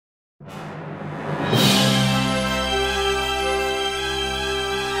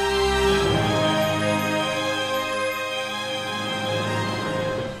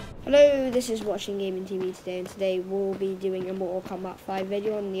this is Watching Gaming TV today, and today we'll be doing a Mortal Kombat 5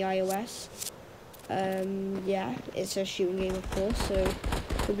 video on the iOS. Yeah, it's a shooting game, of course, so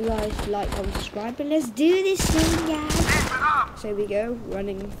hope you guys like, comment, subscribe, and let's do this thing, guys. So here we go,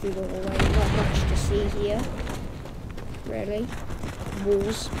 running through the hallway. Not much to see here, really.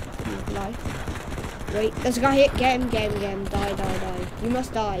 Walls, life. Wait, there's a guy here. Get him. Die. You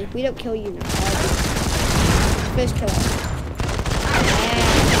must die. If we don't kill you now, first kill us.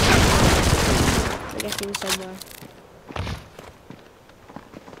 We're getting somewhere.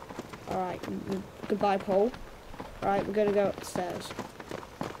 Alright, goodbye, Paul. Alright, we're gonna go upstairs.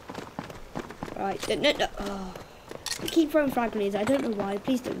 Alright, no. Oh. I keep throwing frag grenades. I don't know why.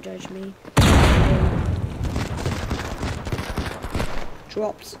 Please don't judge me.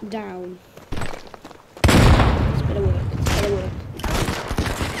 Drops down. It's better work.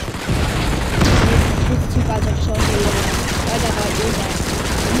 These two guys I just saw here. I don't like you there.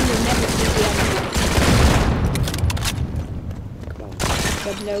 You will never see the other one. Come on.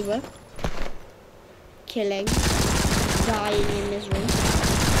 Jumping over. Killing. Dying in misery.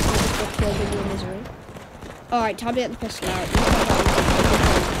 Killed in your misery. Alright, time to get the pistol out.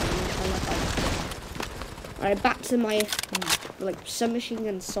 Alright, back to my submachine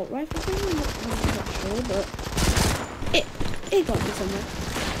gun assault rifle thing. I'm not sure, but it got me somewhere.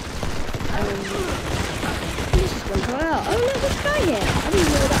 This is going well. Oh look, there's a guy here. I didn't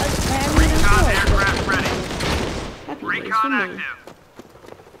know that was happy recon active.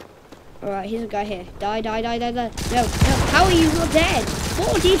 Alright, here's a guy here. Die. No. How are you not dead?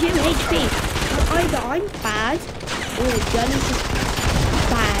 42 HP. Either I'm bad, or the gun is just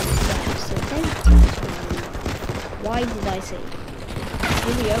bad stuff. So why did I say?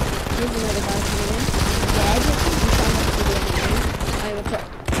 Here we go. Here's another guy coming in. Dead. I'm a pro.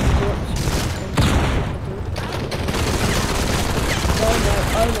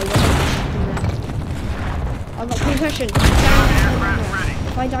 Oh no. I've got concussion.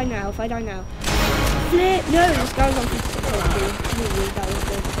 If I die now. Flip! No, this guy's on 56. That was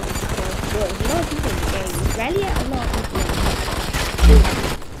good. There's a lot of people in the game. Rally a lot of people.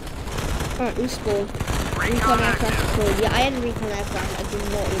 Alright, respawn. Recon aircraft deployed. Yeah, I had a recon aircraft. I did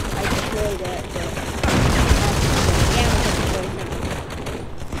not. I deployed it. Yeah, I deployed now.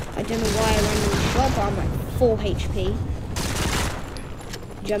 I don't know why I ran in the shot, but I'm like 4 HP.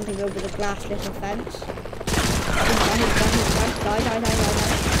 Jumping over the glass little fence. Die.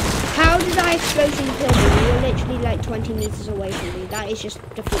 How did that explosion kill me? You were literally like 20 meters away from me. That is just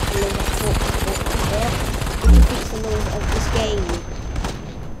defeats the laws of it defeats the laws of this game.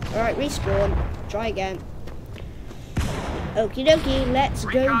 Alright, respawn. Try again. Okie dokie, let's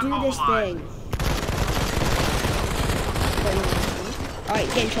go do this thing. Alright,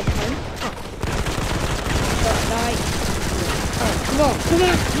 getting shot behind. Die. Oh, come on.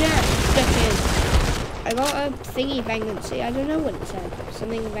 Yeah, step in. I got a thingy vangancy. I don't know what it said.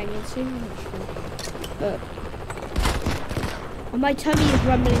 Something vangancy. I'm not sure. But my tummy is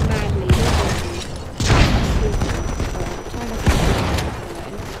rumbling madly.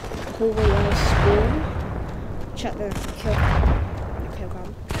 Hallway on spawn. Check the kill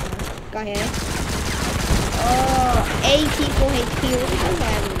cam. Guy here. Oh, 84 HP. What the hell am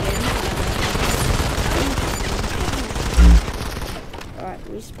I? Alright,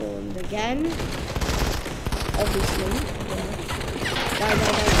 respawned again. Obviously. Die.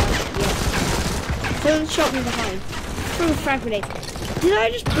 Yes. Someone shot me behind. Threw a frag grenade. Did I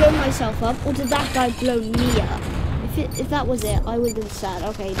just blow myself up, or did that guy blow me up? If that was it, I would have been sad.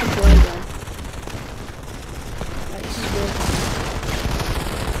 Okay, deploy again. Right, this is good.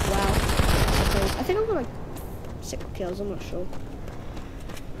 Wow. Okay. I think I've got like 6 kills, I'm not sure.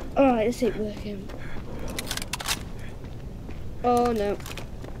 Alright, this ain't working. Oh no.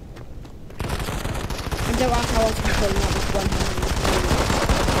 I don't know how I can pull that with one hand.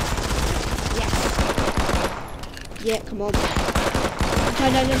 Yes. Yeah, come on. Die.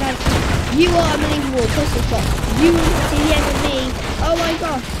 You are unbelievable. Pistol shot. You will not see the end of me. Oh my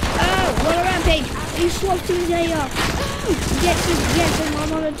gosh. Oh, what a rampage. You swapped to his AR. Oh, yes,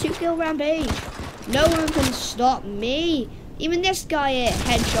 I'm on a 2-kill rampage. No one can stop me. Even this guy here.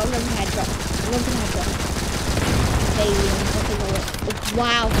 Headshot. One headshot. Hey,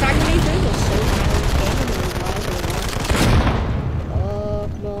 wow. Fragmentation is so bad.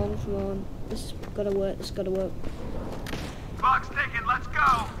 Come on. This has gotta work. Clock's ticking, let's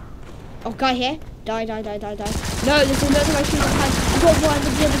go! Oh, guy here. Die. No, there's another guy shooting behind. I got one,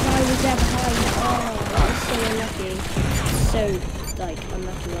 but the other guy was there behind. Oh, that was so unlucky. So,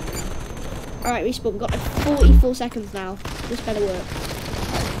 unlucky right now. Alright, respawn. We've got like 44 seconds now. This better work.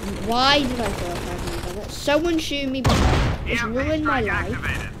 Why did I throw a fragment on it? Someone shoot me behind. It's ruined my life.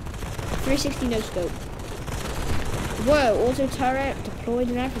 360 no scope. Whoa, auto turret deployed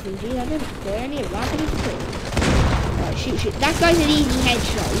and everything. Geez, I didn't deploy any of that. Right, shoot. That guy's an easy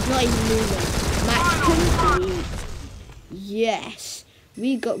headshot. He's not even moving. Match complete. Yes.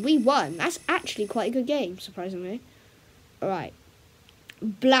 We won. That's actually quite a good game, surprisingly. Alright.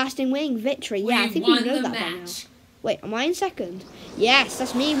 Blasting wing victory. Yeah, I think we know that by now. Wait, am I in second? Yes,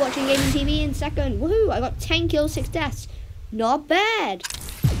 that's me watching Gaming TV in second. Woohoo! I got 10 kills, 6 deaths. Not bad.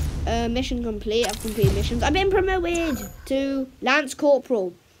 Mission complete. I've completed missions. I've been promoted to Lance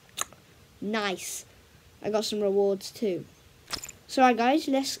Corporal. Nice. I got some rewards too. So, alright guys,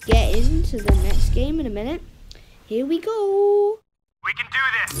 let's get into the next game in a minute. Here we go. We can do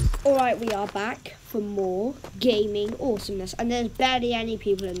this. Alright, we are back for more gaming awesomeness. And there's barely any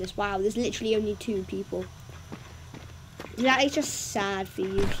people in this. Wow, there's literally only 2 people. That is just sad for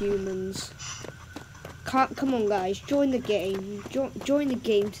you humans. Come on guys, join the game. Join the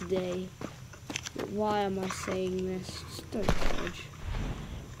game today. Why am I saying this? Just don't judge.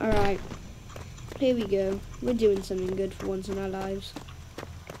 Alright, here we go. We're doing something good for once in our lives.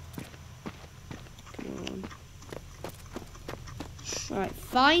 Come on. Alright,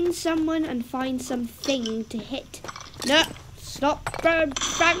 find someone and find something to hit. No! Stop throwing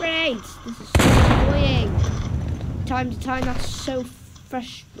frag grenades! This is so annoying. Time to time, that's so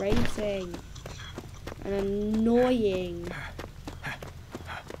frustrating. And annoying.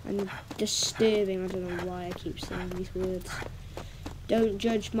 And disturbing. I don't know why I keep saying these words. Don't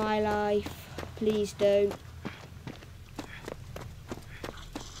judge my life. Please don't.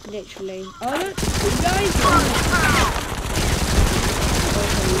 Literally. Oh look! You guys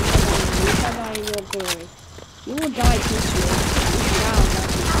are in your glory. You will die peacefully.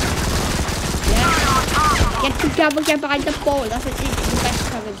 Yeah. Get together, get behind the ball. That's the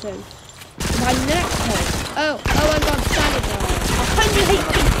best cover zone. My next hole. Oh my god, sanitize. 100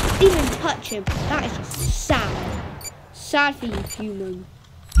 HP. Didn't even touch him. That is just sad. Sad for you, human.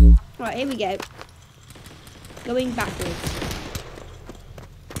 Right, here we go. Going backwards.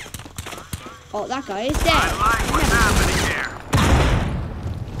 Oh, that guy is dead. I like what's happening here.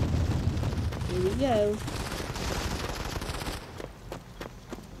 Here we go.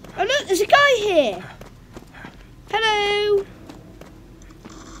 Oh look, there's a guy here. Hello.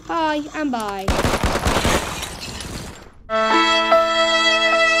 Hi, and bye.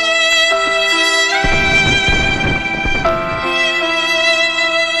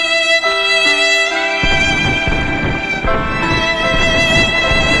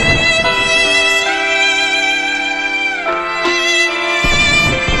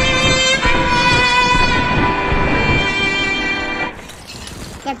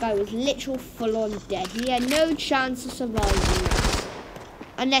 That guy was literal full-on dead. He had no chance of surviving this.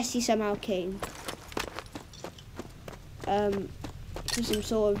 Unless he somehow came. For some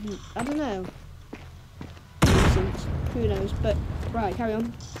sort of, I don't know. Who knows, but, right, carry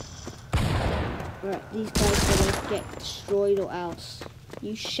on. Right, these guys are gonna get destroyed or else.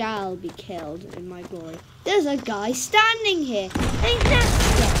 You shall be killed in my glory. There's a guy standing here. Ain't that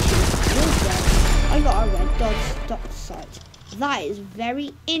sketchy? You're dead. I got a red dot sight. That is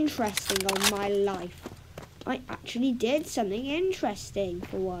very interesting on my life. I actually did something interesting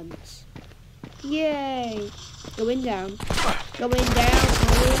for once. Yay. Going down. Going down.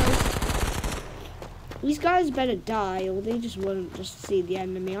 These guys better die or they just won't just see the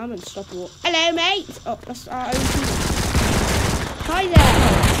enemy. I'm unstoppable. Hello, mate. Oh, that's our own team. Hi there.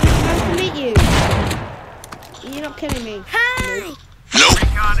 Nice to meet you. You're not killing me. Hi. Nope.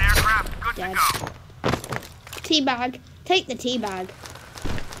 Recon aircraft, good Dead. to go. Teabag. Take the teabag.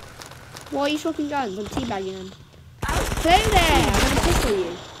 Why are you swapping guns? I'm teabagging him. Hello there. I'm going to pistol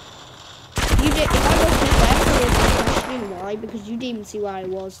you. You did. If I wasn't there, I was questioning why, because you didn't even see where I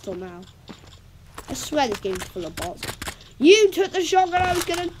was till now. I swear this game's full of bots. You took the shotgun I was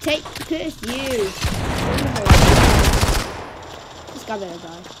going to take because you. This guy better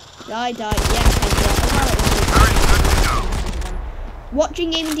die. Die. Yes, Watching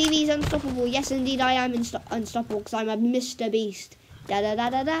Gaming TV is unstoppable. Yes, indeed, I am unstoppable because I'm a Mr. Beast. Why don't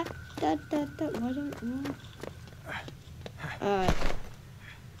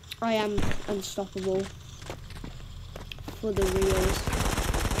I am unstoppable for the reals.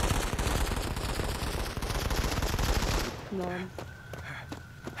 Come on.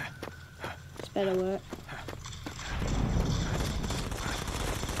 This better work.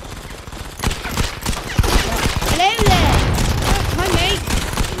 Hello there! Hi, mate!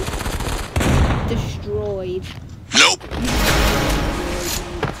 Destroyed. Nope.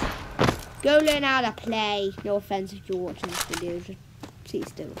 Go learn how to play. No offense if you're watching this video, just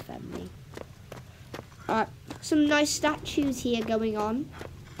please don't offend me. Alright, some nice statues here going on.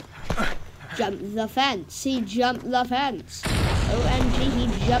 jumped the fence. He jumped the fence. OMG, he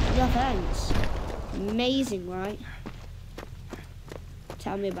jumped the fence. Amazing, right?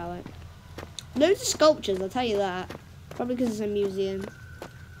 Tell me about it. Loads of sculptures, I'll tell you that. Probably because it's a museum.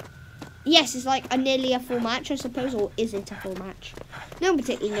 Yes, it's like nearly a full match, I suppose, or is it a full match? No one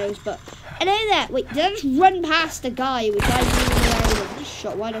particularly knows, but I know that. Wait, did I just run past the guy which I knew just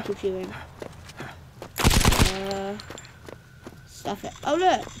shot? Why do I keep shooting? Stuff it. Oh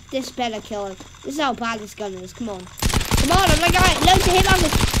look, this better kill him. This is how bad this gun is. Come on. Come on, I'm like, alright, loads of hit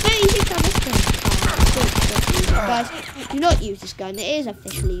markers. 36 on this gun. Guys, do not use this gun. It is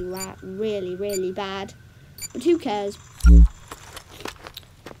officially really, really bad. But who cares?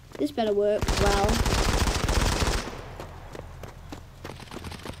 This better work well.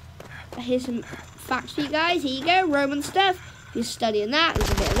 Here's some facts for you guys. Here you go, Roman stuff. If you're studying that, there's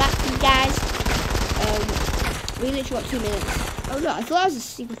a bit of that for you guys. We literally got 2 minutes. Oh look, I thought that was a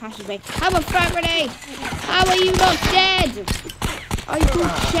secret passageway. How about frag grenade? How are you not dead? I call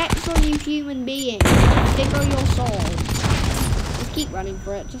checks on you, human being. Stick on your soul. Just keep running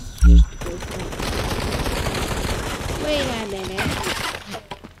for it. Just go for it. Wait a minute.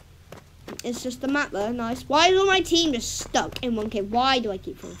 It's just the map though, nice. Why is all my team just stuck in one cave? Why do I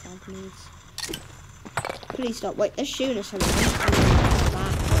keep throwing frag grenades? Please stop. Wait, they're shooting us something. I'm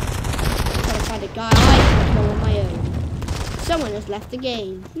trying to find a guy I can kill on my own. Someone has left the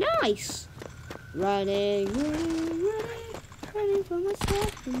game. Nice. Running for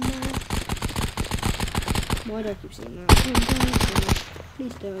myself. Why do I keep saying that?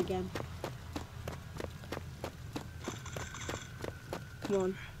 Please do it again. Come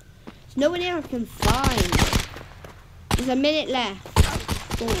on. There's no one here I can find. There's a minute left.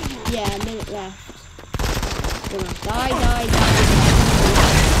 Oh, yeah, a minute left. Come on. Die.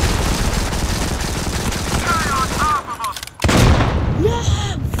 No!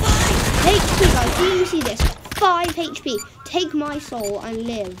 5 HP, guys. Do you see this? 5 HP. Take my soul and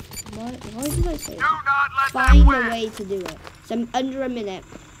live. Why did I say that? Find a way to do it. So I'm under a minute.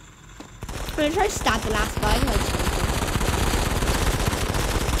 I'm going to try to stab the last guy.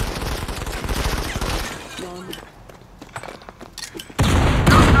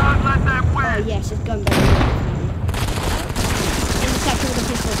 Oh yes, it's gun barrel. Intercept with a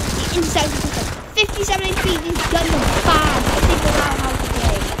pistol. Intercept with a pistol. 57 HP, these guns are bad. I think they know how to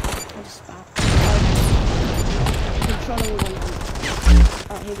play. I'll just spam. Controller will run.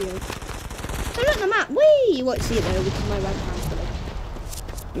 Alright, here we go. So look at the map. Whee! You won't see it though because my webcam's gonna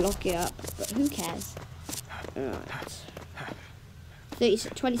block it up. But who cares? Alright.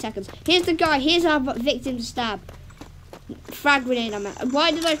 20 seconds. Here's the guy. Here's our victim to stab. Frag grenade, I'm at.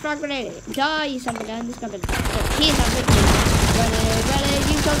 Why did I frag grenade? Die, you son of a gun. This gun. Here's our victim. Ready,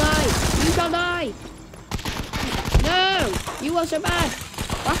 you shall die. You shall die. No, you are so bad.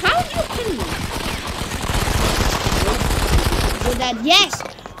 Well, how did you kill me? You're dead. Yes.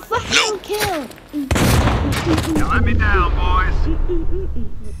 Fucking kill. Now let me down, boys.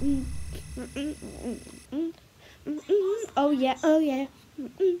 Oh yeah. Oh yeah.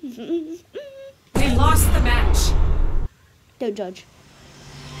 We lost the match. Don't judge.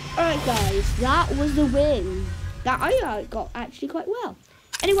 Alright guys, that was the win. That I got actually quite well.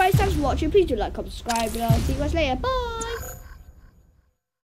 Anyways, thanks for watching. Please do like, comment, subscribe, and I'll see you guys later. Bye!